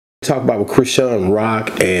Talk about with Chrisean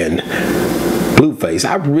Rock and Blueface.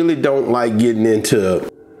 I really don't like getting into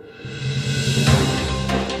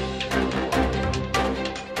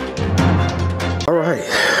all right.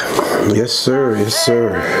 Yes sir, yes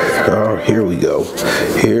sir. Oh, here we go.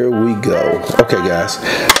 Okay guys,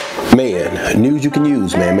 man, news you can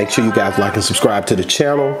use, man. Make sure you guys like and subscribe to the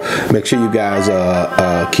channel. Make sure you guys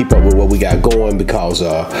keep up with what we got going, because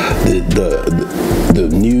the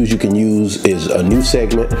news you can use is a new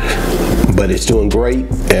segment, but it's doing great,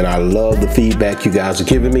 and I love the feedback you guys are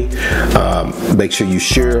giving me. Make sure you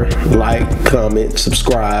share, like, comment,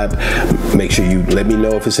 subscribe. Make sure you let me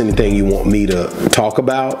know if it's anything you want me to talk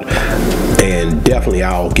about, and definitely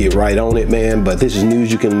I'll get right on it, man. But this is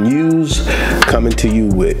news you can use, coming to you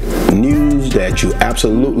with news that you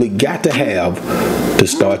absolutely got to have to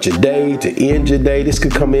start your day, to end your day. This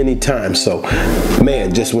could come anytime. So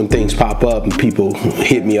man, just when things pop up and people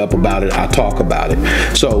hit me up about it, I'll talk about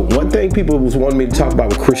it. So one thing people was wanting me to talk about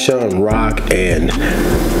with Chrisean Rock and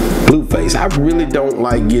Blueface, I really don't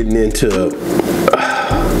like getting into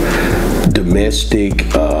domestic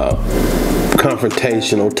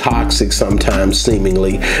confrontational, toxic sometimes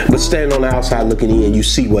seemingly, but standing on the outside looking in, you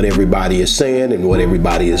see what everybody is saying and what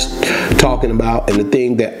everybody is talking about. And the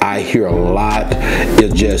thing that I hear a lot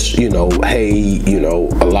is just, hey,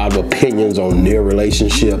 a lot of opinions on their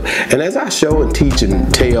relationship. And as I show and teach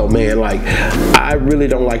and tell, man, like, I really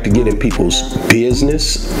don't like to get in people's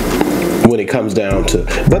business when it comes down to,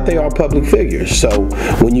 but they are public figures. So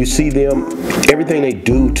when you see them, everything they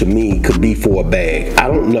do to me could be for a bag. I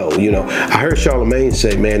don't know, I heard Charlemagne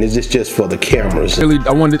say, man, is this just for the cameras? Really,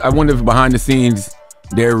 I wonder if behind the scenes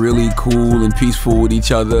they're really cool and peaceful with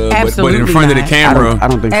each other, but in front of the camera, I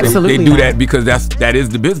don't think they do that, because that is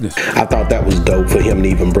the business. I thought that was dope for him to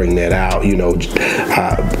even bring that out. You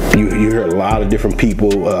hear a lot of different people.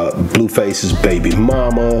 Blueface's baby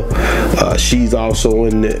mama, she's also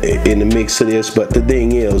in the mix of this. But the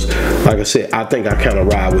thing is, like I said, I think I kind of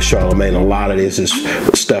ride with Charlemagne. A lot of this is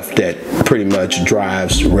stuff that pretty much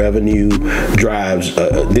drives revenue, drives.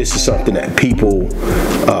 This is something that people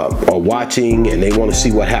are watching and they want to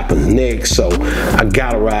see what happens next. So I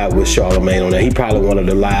gotta ride with Charlemagne on that. He probably one of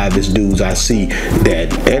the livest dudes I see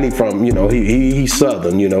that, and he from, he's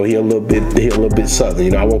southern, he a little bit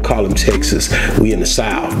southern, I won't call him Texas, we in the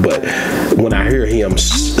South. But when I hear him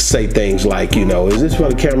say things like, is this for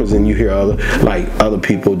the cameras, and you hear other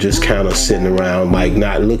people just kind of sitting around, like,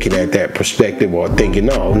 not looking at that perspective or thinking,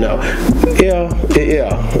 no,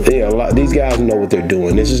 these guys know what they're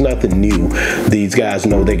doing. This is nothing new. These guys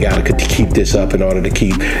know they gotta keep this up in order to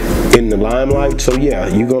keep in the limelight. So yeah,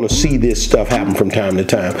 you're gonna see this stuff happen from time to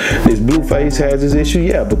time. This Blueface has his issue,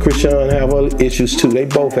 yeah, but Chrisean have other issues too. They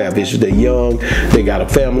both have issues. They're young, they got a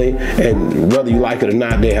family, and whether you like it or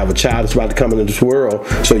not, they have a child that's about to come into this world.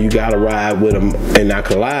 So you gotta ride with them and not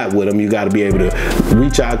collide with them. You gotta be able to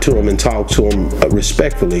reach out to them and talk to them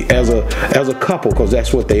respectfully as a couple, because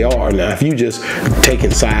that's what they are. Now, if you just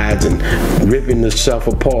taking sides and ripping the stuff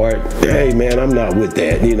apart, hey man, I'm not with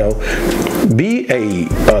that. Be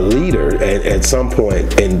a leader at some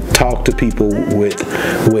point and talk to people with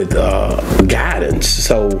guidance.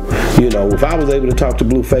 So if I was able to talk to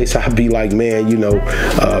Blueface, I'd be like, man,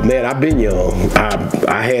 man, I've been young.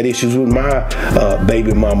 I had issues with my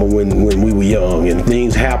baby mama when we were young, and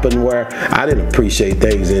things happened where I didn't appreciate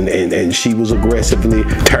things, and she was aggressively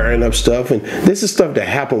tearing up stuff. And this is stuff that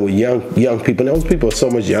happened with young people. And those people are so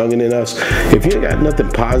much younger than us. If you ain't got nothing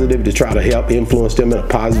positive to try to help influence them in a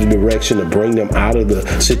positive direction, to bring them out of the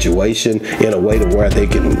situation in a way to where they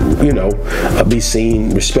can, be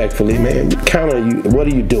seen respectfully, man, what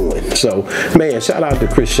are you doing? So, man, shout out to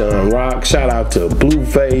Chrisean Rock, shout out to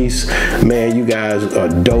Blueface, man, you guys are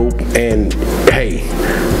dope. And hey,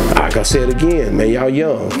 like I said again, man, y'all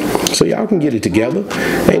young, so y'all can get it together.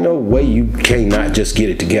 Ain't no way you cannot just get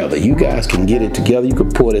it together. You guys can get it together. You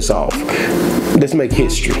can pull this off. Let's make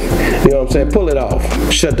history. You know what I'm saying? Pull it off.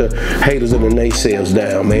 Shut the haters and the naysayers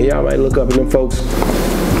down, man. Y'all might look up at them folks.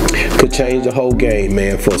 Could change the whole game,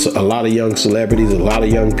 man, for a lot of young celebrities, a lot of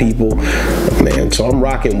young people, man. So I'm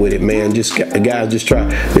rocking with it, man. Guys, just try.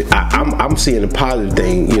 I'm seeing a positive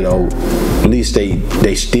thing, At least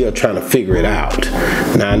they still trying to figure it out.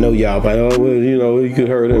 Now I know y'all, but you could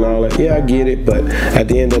hurt and all that. Yeah, I get it, but at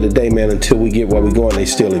the end of the day, man, until we get where we're going, they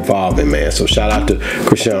still evolving, man. So shout out to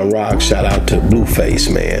Chrisean Rock, shout out to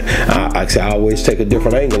Blueface, man. I always take a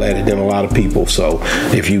different angle at it than a lot of people. So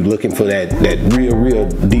if you're looking for that real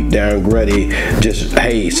deep down down gritty, just,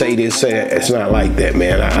 hey, say this, say that. It's not like that,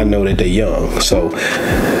 man. I know that they're young. So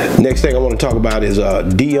next thing I want to talk about is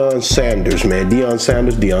Deion Sanders, man. Deion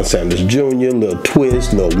Sanders Jr., Lil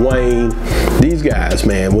Twist, Lil Wayne. These guys,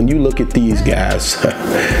 man, when you look at these guys,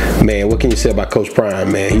 man, what can you say about Coach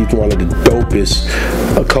Prime, man? He's one of the dopest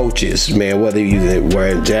coaches, man, whether he's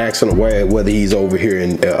in Jackson or whether he's over here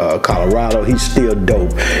in Colorado, he's still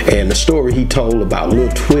dope. And the story he told about Lil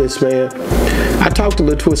Twist, man, I talked to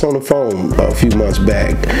Lil Twist on the phone a few months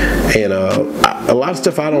back, and a lot of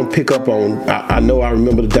stuff I don't pick up on. I know I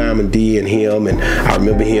remember the Diamond D and him, and I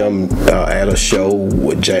remember him at a show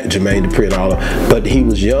with Jermaine Dupri and all that, but he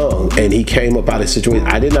was young, and he came up out of a situation.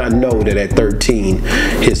 I did not know that at 13,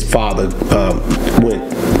 his father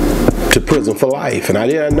went to prison for life, and I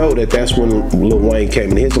didn't know that that's when Lil Wayne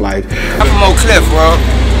came in his life. I'm from Oak Cliff, bro.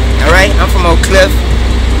 All right, I'm from Oak Cliff.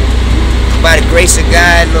 By the grace of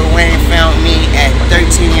God, Lil Wayne found me at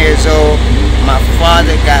 13 years old. My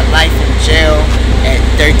father got life in jail at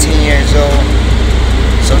 13 years old.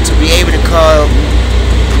 So to be able to call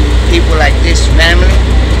people like this family,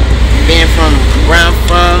 being from where I'm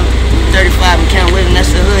from, 35 in Camp William,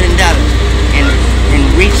 that's the hood in Dallas, and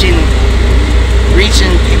reaching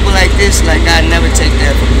people like this, like I never take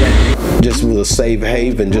that for granted. Just was a safe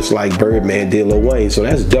haven, just like Birdman did Lil Wayne. So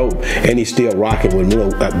that's dope, and he's still rocking with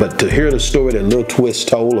Lil. But to hear the story that Lil Twist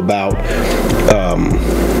told about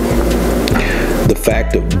the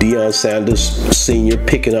fact of Deion Sanders Sr.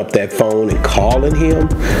 picking up that phone and calling him,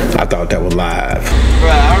 I thought that was live.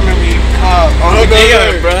 Bro, I remember you called on the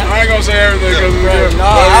video, bro. I ain't gonna say everything because no,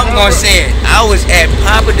 I'm gonna say it. I was at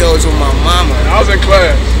Papa Do's with my mama. I was in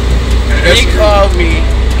class. He called me.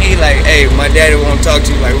 He like, hey, my daddy want to talk to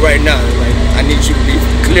you like right now. Like, I need you to be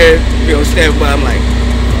clear, be on standby. I'm like,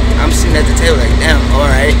 I'm sitting at the table like, damn, all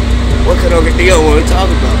right. What could Uncle Dio want to talk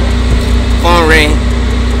about? Phone ring.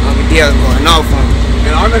 Uncle Dio's going off on me.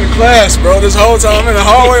 And I'm in class, bro. This whole time I'm in the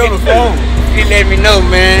hallway on the phone. He let me know,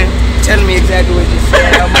 man. Telling me exactly what you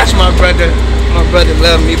said. How much my brother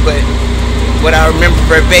loved me, but what I remember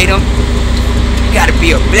verbatim, you gotta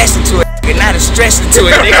be a blessing to it. Not a stress into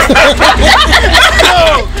it, nigga.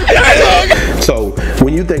 So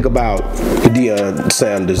when you think about Deion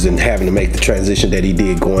Sanders and having to make the transition that he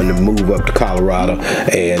did, going to move up to Colorado,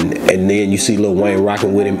 and then you see Lil Wayne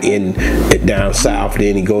rocking with him down south,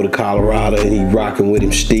 then he go to Colorado and he rocking with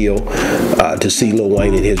him still, to see Lil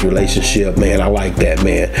Wayne in his relationship, man, I like that,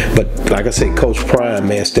 man. But like I said, Coach Prime,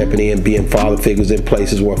 man, stepping in, being father figures in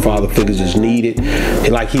places where father figures is needed,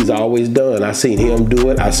 and like he's always done. I seen him do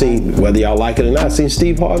it. I seen, whether y'all like it or not, I seen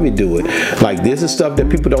Steve Harvey do it. Like, this is stuff that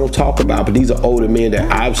people don't talk about, but these are older men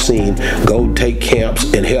that I've seen go take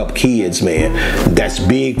camps and help kids, man. That's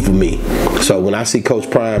big for me. So when I see Coach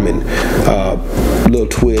Prime and Lil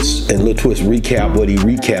Twist recap what he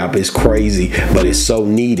recap, is crazy, but it's so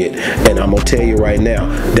needed. And I'm gonna tell you right now,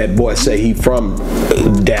 that boy say he from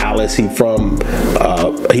Dallas, he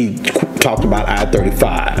talked about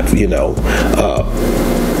I-35, you know.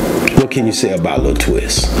 What can you say about Lil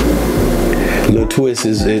Twist? Lil Twist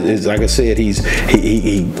is like I said, he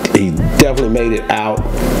definitely made it out.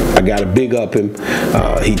 I gotta big up him.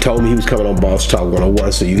 He told me he was coming on Boss Talk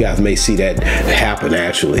 101, so you guys may see that happen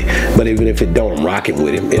actually. But even if it don't, I'm rocking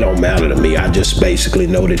with him. It don't matter to me. I just basically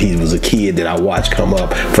know that he was a kid that I watched come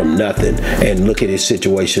up from nothing, and look at his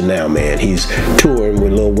situation now, man. He's touring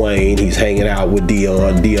with Lil Wayne. He's hanging out with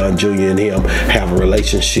Deion Jr. and him have a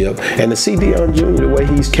relationship. And to see Deion Jr. the way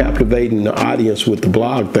he's captivating the audience with the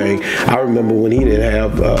blog thing, I remember when he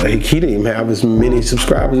didn't even have as many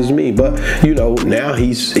subscribers as me, but you know, now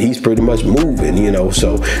he's pretty much moving, you know.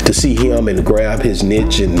 So to see him and grab his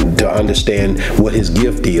niche and to understand what his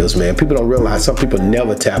gift is, man, people don't realize some people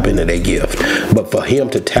never tap into their gift, but for him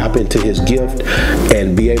to tap into his gift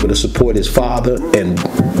and be able to support his father and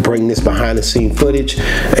bring this behind the scene footage,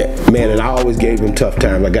 man, and I always gave him tough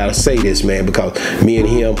time. I gotta say this, man, because me and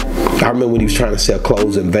him, I remember when he was trying to sell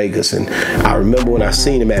clothes in Vegas, and I remember when I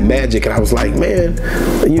seen him at Magic, and I was like, man,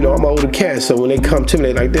 you know, I'm an older cat, so when they come to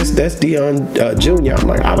me, they're like, that's Deion Jr. I'm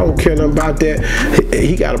like, I don't care nothing about that.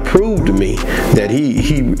 He got to prove to me that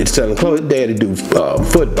he is selling clothes. His daddy do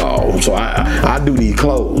football, so I do these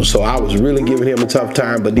clothes. So I was really giving him a tough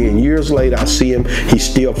time, but then years later, I see him, he's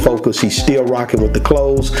still focused, he's still rocking with the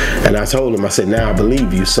clothes, and I told him, I said, now I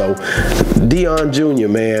believe you. So Deion Jr.,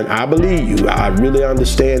 man, I believe you. I really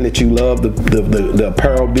understand that you love the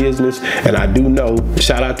apparel business, and I do know,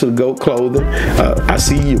 shout out to the GOAT Clothing, I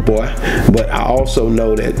see you, boy, but I also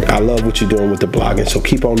know that I love what you're doing with the blogging, so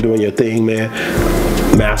keep on doing your thing, man.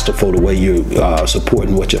 masterful the way you're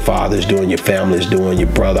supporting what your father's doing, your family's doing,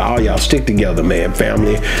 your brother. All y'all stick together, man.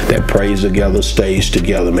 Family that prays together stays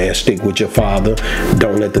together, man. Stick with your father.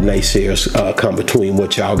 Don't let the naysayers come between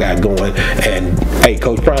what y'all got going. And hey,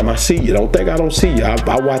 Coach Prime, I see you. Don't think I don't see you.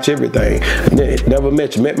 I watch everything. Never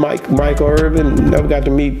met you. Met Michael Irvin. Never got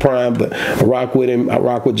to meet Prime, but I rock with him. I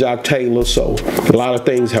rock with Jock Taylor. So a lot of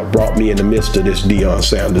things have brought me in the midst of this Deion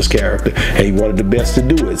Sanders character, and he wanted the best to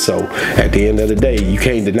do it. So at the end of the day, you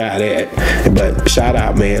can't deny that. But shout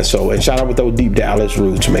out, man. So, and shout out with those deep Dallas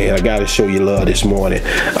roots, man. I gotta show you love this morning.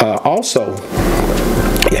 Also,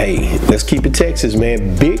 hey, let's keep it Texas,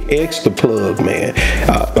 man. Big X the plug, man.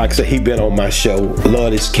 Like I said, he been on my show.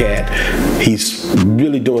 Love this cat. He's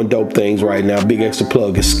really doing dope things right now. Big X the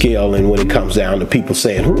plug is scaling when it comes down to people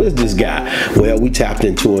saying, who is this guy? Well, we tapped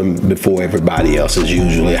into him before everybody else is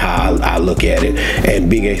usually how I look at it. And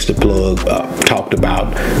Big X the plug talked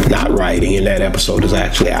about not writing, and that episode is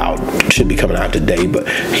actually out. Should be coming out today, but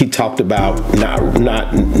he talked about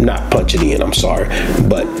not punching in, I'm sorry,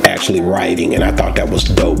 but actually writing, and I thought that was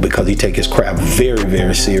dope because he take his craft very,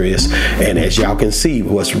 very serious. And as y'all can see,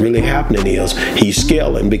 what's really happening is he's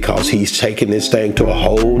scaling because he's taking this thing to a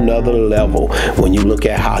whole nother level. When you look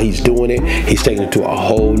at how he's doing it, he's taking it to a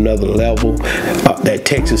whole nother level. That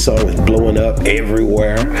Texas song is blowing up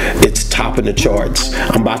everywhere. It's topping the charts.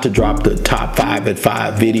 I'm about to drop the top 5 at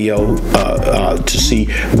 5 video to see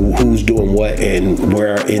who's doing what and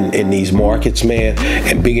where in these markets, man.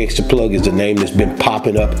 And Big X the plug is the name that's been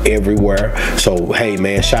popping up everywhere. So hey,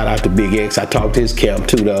 man, shout out to Big X. I talked to his camp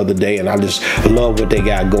too the other day, and I just love what they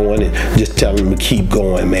got going and just tell them to keep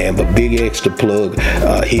going, man. But Big X the plug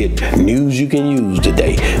hit news you can use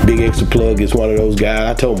today. Big X the plug is one of those guys.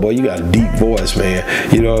 I told him, boy, you got a deep voice, man.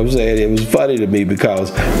 You know what I'm saying? It was funny to me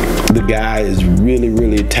because the guy is really,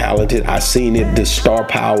 really talented. I seen it, the star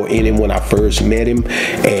power in him when I first met him.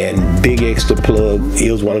 And Big X the plug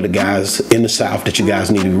is one of the guys in the South that you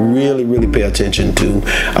guys need to really, really pay attention to.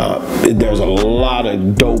 There's a lot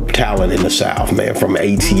of dope talent in the South, man, from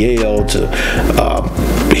ATL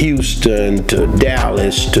to Houston to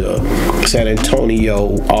Dallas to San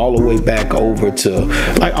Antonio, all the way back over to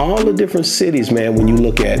like all the different cities, man. When you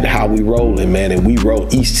look at how we rolling, man, and we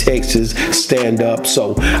roll East Texas stand up.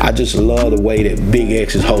 So I just love the way that Big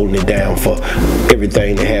X is holding it down for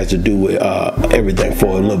everything that has to do with everything for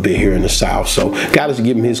a little bit here in the South. So gotta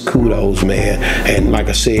give him his kudos, man. And like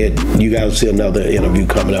I said, you gotta see another interview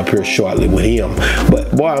coming up here shortly with him.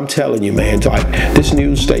 But boy, I'm telling you, man, like this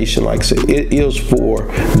news station, like I said, it is for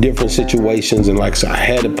different situations, and like I said, I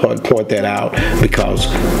had to point that out because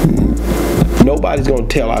nobody's going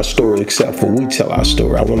to tell our story except for we tell our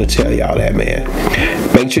story. I want to tell y'all that, man.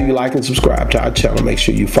 Make sure you like and subscribe to our channel. Make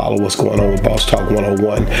sure you follow what's going on with Boss Talk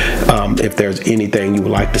 101. If there's anything you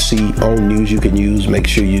would like to see on news you can use, make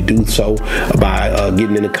sure you do so by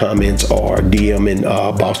getting in the comments or DMing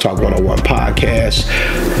Boss Talk 101 podcast.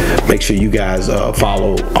 Make sure you guys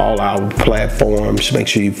follow all our platforms. Make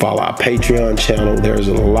sure you follow our Patreon channel. There's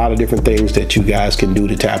a lot of different things that you guys can do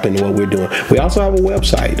to tap into what we're doing. We also have a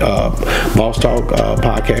website, Boss Talk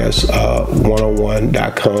Podcast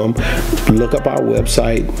 101.com. Look up our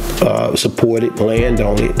website, support it, land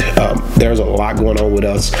on it. There's a lot going on with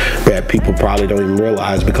us that people probably don't even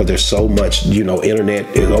realize because there's so much, you know, internet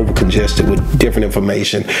is over congested with different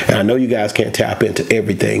information. And I know you guys can't tap into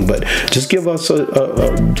everything, but just give us a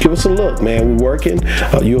look, man. We're working.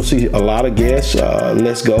 You'll see a lot of guests.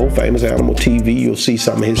 Let's Go, Famous Animal TV. You'll see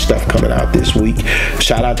some of his stuff coming out this week.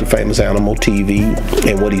 Shout out to Famous Animal TV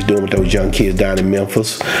and what he's doing with those young kids down in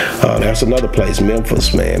Memphis. That's another place,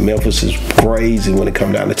 Memphis, man. Memphis is crazy when it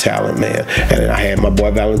comes down to talent, man. And I had my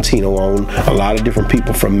boy Valentino on. A lot of different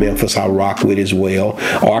people from Memphis I rock with as well.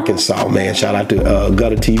 Arkansas, man. Shout out to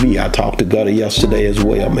Gutter TV. I talked to Gutter yesterday as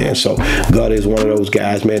well, man. So Gutter is one of those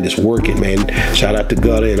guys, man, that's working, man. Shout out to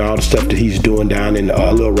Gutter and all the stuff that he's doing down in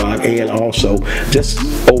Little Rock, and also just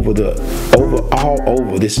all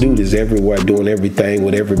over. This dude is everywhere doing everything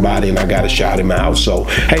with everybody, and I gotta shout him out. So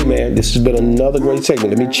hey, man, this has been another great segment.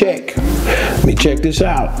 Let me check this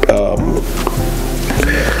out.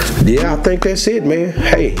 Yeah, I think that's it, man.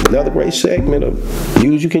 Hey, another great segment of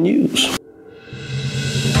news you can use.